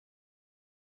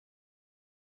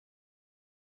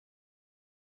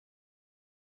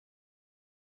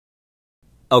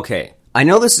Okay, I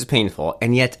know this is painful,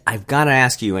 and yet I've gotta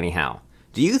ask you anyhow.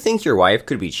 Do you think your wife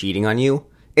could be cheating on you?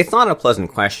 It's not a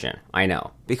pleasant question, I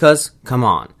know, because, come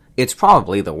on, it's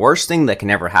probably the worst thing that can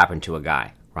ever happen to a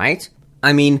guy, right?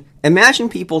 I mean, imagine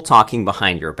people talking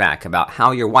behind your back about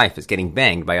how your wife is getting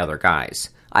banged by other guys.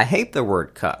 I hate the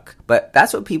word cuck, but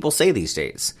that's what people say these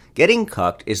days. Getting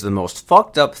cucked is the most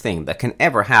fucked up thing that can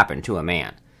ever happen to a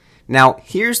man. Now,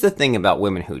 here's the thing about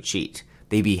women who cheat.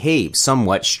 They behave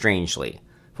somewhat strangely.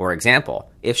 For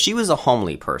example, if she was a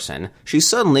homely person, she's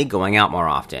suddenly going out more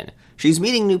often. She's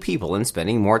meeting new people and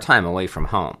spending more time away from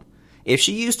home. If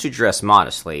she used to dress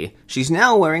modestly, she's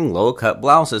now wearing low-cut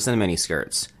blouses and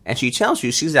miniskirts, and she tells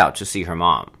you she's out to see her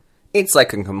mom. It's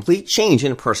like a complete change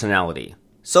in personality.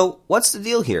 So, what's the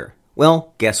deal here?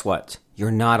 Well, guess what?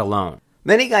 You're not alone.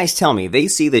 Many guys tell me they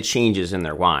see the changes in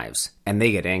their wives, and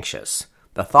they get anxious.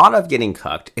 The thought of getting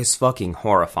cucked is fucking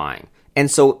horrifying. And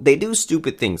so they do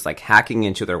stupid things like hacking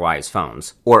into their wives'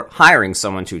 phones, or hiring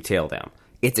someone to tail them.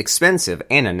 It's expensive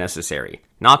and unnecessary,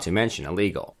 not to mention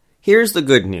illegal. Here's the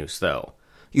good news, though.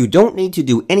 You don't need to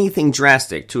do anything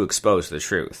drastic to expose the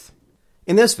truth.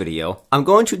 In this video, I'm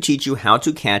going to teach you how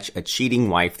to catch a cheating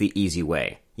wife the easy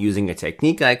way, using a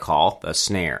technique I call the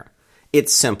snare.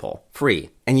 It's simple,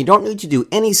 free, and you don't need to do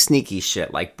any sneaky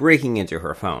shit like breaking into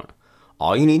her phone.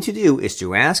 All you need to do is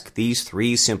to ask these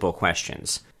 3 simple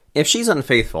questions. If she's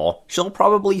unfaithful, she'll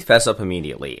probably fess up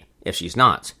immediately. If she's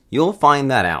not, you'll find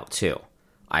that out too.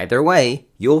 Either way,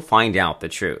 you'll find out the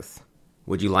truth.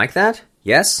 Would you like that?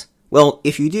 Yes? Well,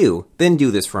 if you do, then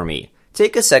do this for me.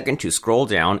 Take a second to scroll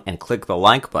down and click the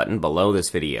like button below this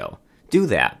video. Do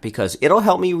that because it'll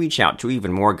help me reach out to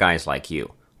even more guys like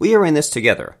you. We are in this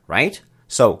together, right?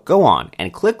 So go on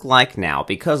and click like now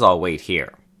because I'll wait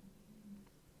here.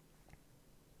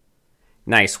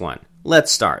 Nice one.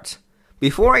 Let's start.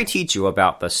 Before I teach you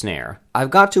about the snare, I've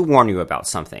got to warn you about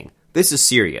something. This is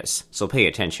serious, so pay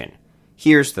attention.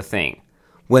 Here's the thing.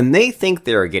 When they think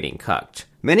they're getting cucked,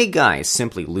 many guys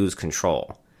simply lose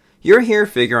control. You're here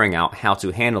figuring out how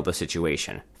to handle the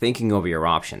situation, thinking over your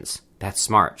options. That's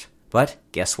smart. But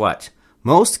guess what?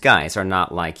 Most guys are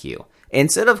not like you.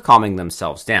 Instead of calming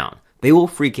themselves down, they will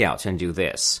freak out and do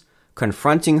this.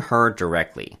 Confronting her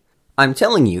directly. I'm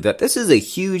telling you that this is a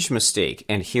huge mistake,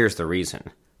 and here's the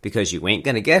reason. Because you ain't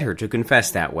gonna get her to confess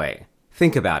that way.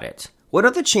 Think about it. What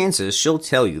are the chances she'll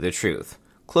tell you the truth?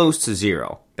 Close to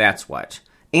 0, that's what.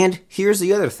 And here's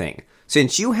the other thing.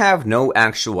 Since you have no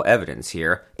actual evidence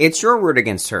here, it's your word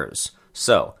against hers.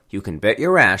 So, you can bet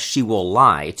your ass she will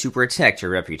lie to protect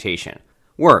your reputation.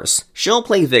 Worse, she'll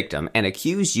play victim and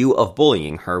accuse you of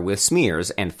bullying her with smears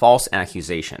and false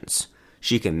accusations.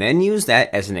 She can then use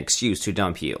that as an excuse to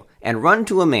dump you, and run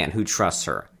to a man who trusts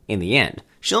her. In the end,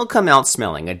 she'll come out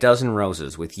smelling a dozen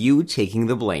roses with you taking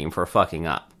the blame for fucking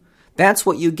up. That's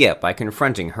what you get by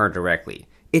confronting her directly.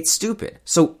 It's stupid,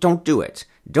 so don't do it.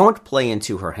 Don't play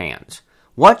into her hand.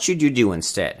 What should you do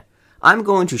instead? I'm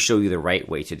going to show you the right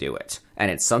way to do it,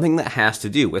 and it's something that has to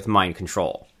do with mind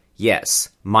control. Yes,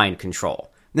 mind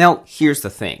control. Now, here's the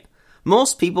thing.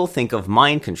 Most people think of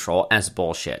mind control as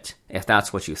bullshit. If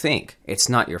that's what you think, it's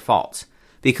not your fault.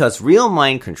 Because real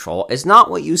mind control is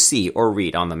not what you see or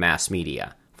read on the mass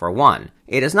media. For one,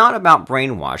 it is not about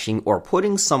brainwashing or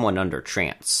putting someone under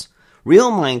trance. Real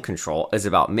mind control is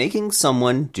about making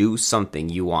someone do something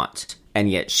you want, and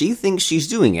yet she thinks she's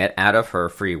doing it out of her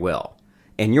free will.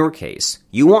 In your case,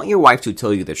 you want your wife to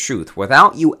tell you the truth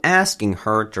without you asking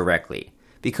her directly.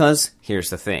 Because,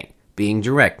 here's the thing, being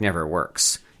direct never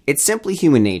works. It's simply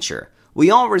human nature.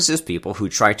 We all resist people who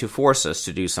try to force us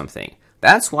to do something.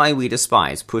 That's why we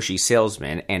despise pushy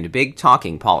salesmen and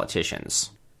big-talking politicians.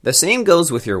 The same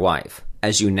goes with your wife.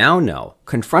 As you now know,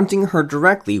 confronting her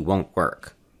directly won't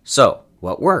work. So,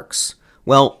 what works?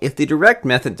 Well, if the direct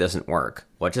method doesn't work,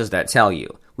 what does that tell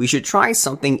you? We should try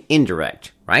something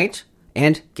indirect, right?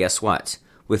 And guess what?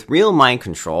 With real mind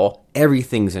control,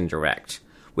 everything's indirect.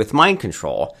 With mind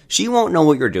control, she won't know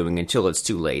what you're doing until it's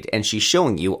too late and she's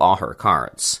showing you all her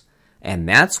cards. And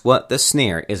that's what the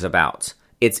snare is about.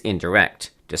 It's indirect,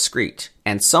 discreet,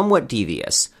 and somewhat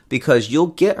devious, because you'll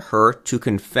get her to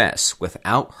confess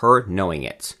without her knowing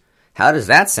it. How does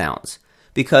that sound?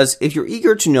 Because if you're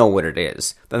eager to know what it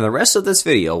is, then the rest of this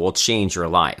video will change your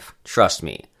life. Trust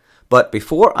me. But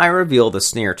before I reveal the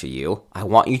snare to you, I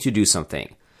want you to do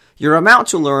something. You're about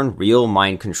to learn real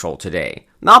mind control today,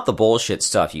 not the bullshit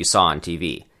stuff you saw on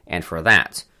TV. And for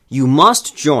that, you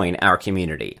must join our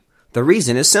community. The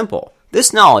reason is simple.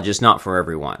 This knowledge is not for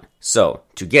everyone. So,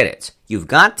 to get it, you've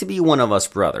got to be one of us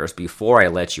brothers before I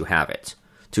let you have it.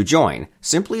 To join,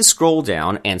 simply scroll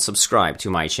down and subscribe to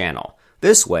my channel.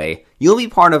 This way, you'll be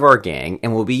part of our gang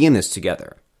and we'll be in this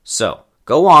together. So,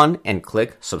 go on and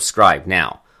click subscribe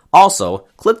now. Also,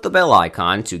 click the bell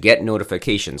icon to get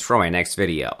notifications for my next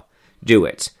video. Do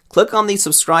it. Click on the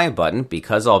subscribe button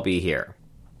because I'll be here.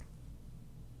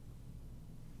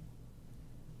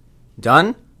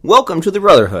 Done? Welcome to the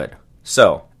Brotherhood.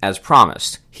 So, as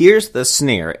promised, here's the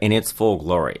snare in its full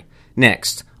glory.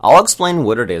 Next, I'll explain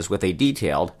what it is with a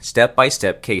detailed,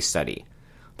 step-by-step case study.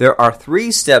 There are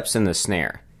 3 steps in the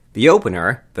snare: the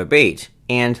opener, the bait,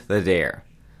 and the dare.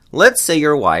 Let's say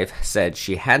your wife said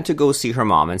she had to go see her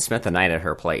mom and spent the night at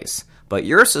her place, but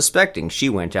you're suspecting she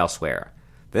went elsewhere.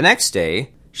 The next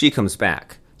day, she comes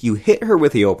back. You hit her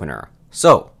with the opener.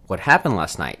 So, what happened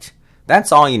last night?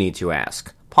 That's all you need to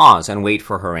ask. Pause and wait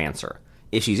for her answer.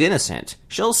 If she's innocent,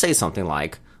 she'll say something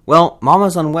like, "Well,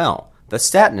 Mama's unwell. The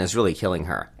statin is really killing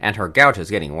her, and her gout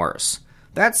is getting worse."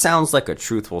 That sounds like a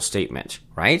truthful statement,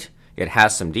 right? It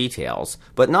has some details,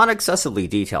 but not excessively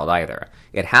detailed either.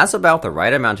 It has about the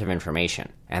right amount of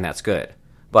information, and that's good.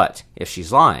 But if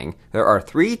she's lying, there are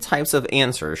 3 types of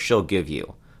answers she'll give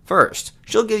you. First,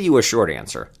 she'll give you a short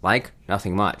answer, like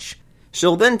nothing much.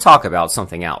 She'll then talk about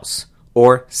something else.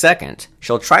 Or second,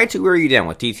 she'll try to wear you down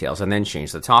with details and then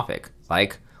change the topic,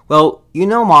 like, "Well, you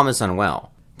know Mom is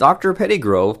unwell. Dr.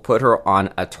 Pettygrove put her on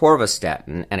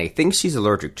atorvastatin, and I think she's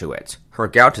allergic to it. Her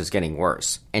gout is getting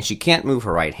worse, and she can't move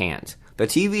her right hand. The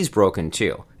TV's broken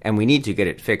too, and we need to get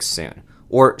it fixed soon.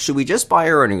 Or should we just buy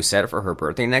her a new set for her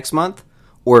birthday next month?"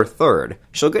 Or third,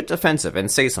 she'll get defensive and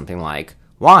say something like,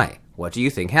 "Why? What do you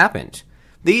think happened?"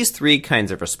 These 3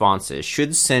 kinds of responses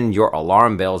should send your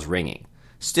alarm bells ringing.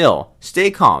 Still, stay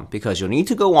calm because you'll need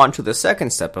to go on to the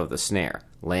second step of the snare,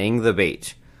 laying the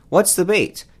bait. What's the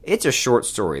bait? It's a short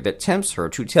story that tempts her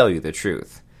to tell you the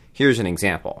truth. Here's an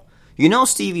example. You know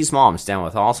Stevie's mom's down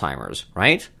with Alzheimer's,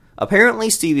 right? Apparently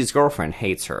Stevie's girlfriend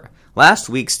hates her. Last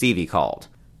week Stevie called.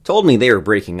 Told me they were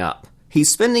breaking up.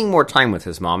 He's spending more time with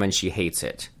his mom and she hates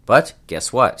it. But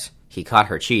guess what? He caught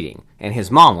her cheating, and his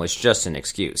mom was just an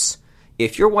excuse.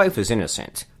 If your wife is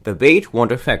innocent, the bait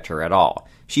won't affect her at all.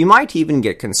 She might even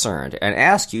get concerned and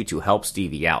ask you to help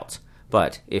Stevie out.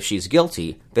 But if she's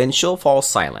guilty, then she'll fall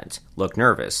silent, look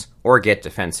nervous, or get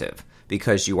defensive,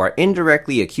 because you are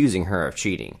indirectly accusing her of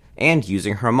cheating and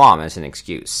using her mom as an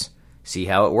excuse. See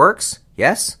how it works?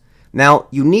 Yes? Now,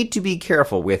 you need to be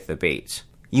careful with the bait.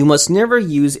 You must never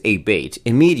use a bait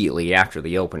immediately after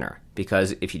the opener,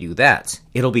 because if you do that,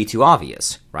 it'll be too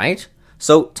obvious, right?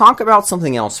 So talk about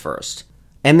something else first,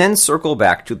 and then circle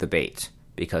back to the bait.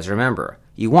 Because remember,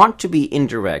 you want to be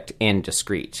indirect and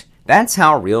discreet. That's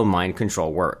how real mind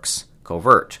control works.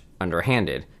 Covert,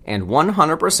 underhanded, and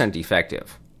 100%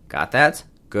 effective. Got that?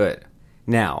 Good.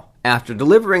 Now, after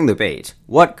delivering the bait,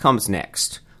 what comes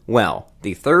next? Well,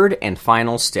 the third and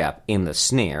final step in the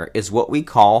snare is what we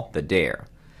call the dare.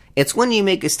 It's when you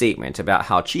make a statement about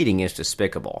how cheating is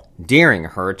despicable, daring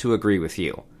her to agree with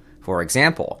you. For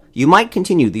example, you might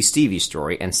continue the Stevie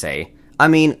story and say, "I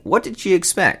mean, what did she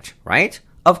expect, right?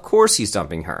 Of course he's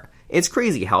dumping her. It's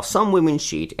crazy how some women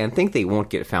cheat and think they won't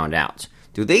get found out.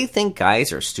 Do they think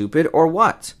guys are stupid or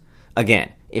what?"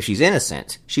 Again, if she's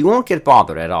innocent, she won't get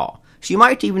bothered at all. She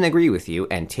might even agree with you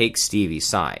and take Stevie's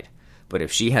side. But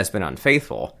if she has been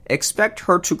unfaithful, expect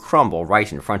her to crumble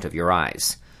right in front of your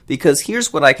eyes. Because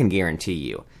here's what I can guarantee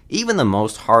you. Even the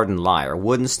most hardened liar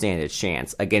wouldn't stand a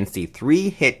chance against the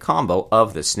 3-hit combo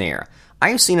of the snare.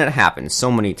 I've seen it happen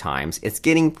so many times, it's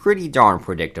getting pretty darn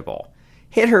predictable.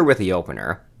 Hit her with the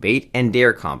opener, bait and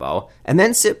dare combo, and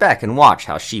then sit back and watch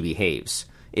how she behaves.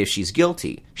 If she's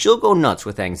guilty, she'll go nuts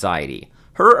with anxiety.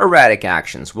 Her erratic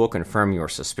actions will confirm your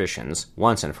suspicions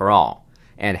once and for all.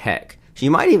 And heck, she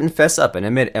might even fess up and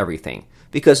admit everything,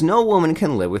 because no woman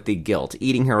can live with the guilt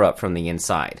eating her up from the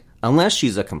inside, unless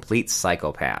she's a complete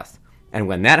psychopath. And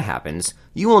when that happens,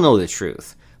 you will know the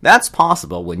truth. That's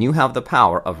possible when you have the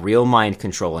power of real mind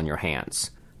control in your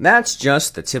hands. That's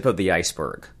just the tip of the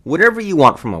iceberg. Whatever you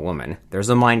want from a woman, there's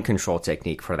a mind control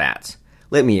technique for that.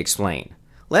 Let me explain.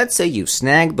 Let's say you've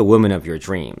snagged the woman of your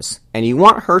dreams, and you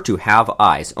want her to have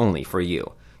eyes only for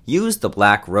you. Use the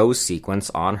black rose sequence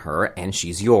on her and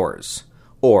she's yours.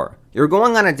 Or, you're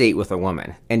going on a date with a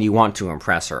woman, and you want to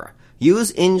impress her.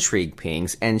 Use intrigue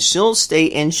pings and she'll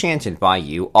stay enchanted by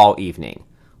you all evening.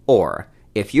 Or,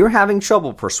 if you're having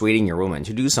trouble persuading your woman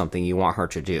to do something you want her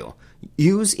to do,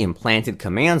 use implanted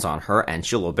commands on her and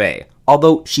she'll obey,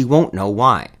 although she won't know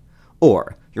why.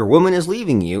 Or, your woman is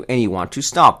leaving you and you want to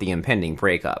stop the impending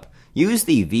breakup. Use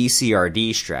the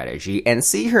VCRD strategy and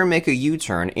see her make a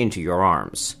U-turn into your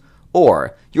arms.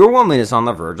 Or, your woman is on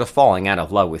the verge of falling out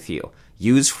of love with you.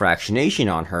 Use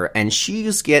fractionation on her and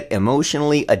she'll get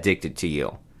emotionally addicted to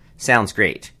you. Sounds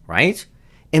great, right?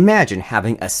 Imagine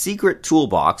having a secret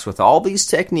toolbox with all these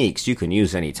techniques you can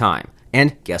use anytime.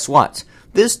 And guess what?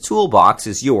 This toolbox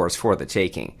is yours for the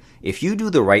taking if you do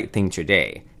the right thing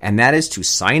today, and that is to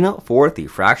sign up for the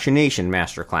Fractionation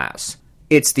Masterclass.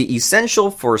 It's the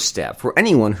essential first step for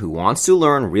anyone who wants to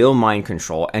learn real mind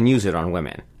control and use it on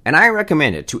women, and I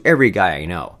recommend it to every guy I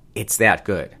know. It's that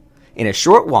good. In a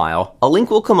short while, a link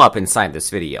will come up inside this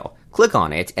video. Click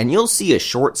on it and you'll see a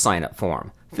short sign-up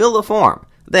form. Fill the form.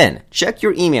 Then, check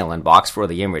your email inbox for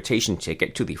the invitation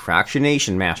ticket to the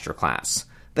Fractionation Masterclass.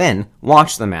 Then,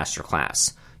 watch the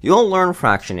Masterclass. You'll learn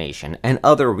fractionation and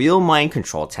other real mind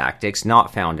control tactics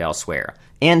not found elsewhere.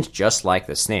 And just like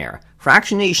the snare,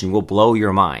 fractionation will blow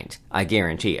your mind. I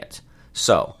guarantee it.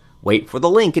 So, wait for the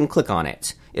link and click on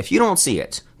it. If you don't see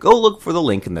it, go look for the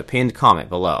link in the pinned comment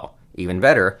below. Even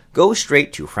better, go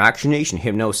straight to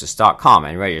fractionationhypnosis.com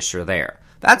and register there.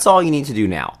 That's all you need to do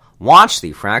now. Watch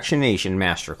the Fractionation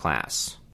Masterclass.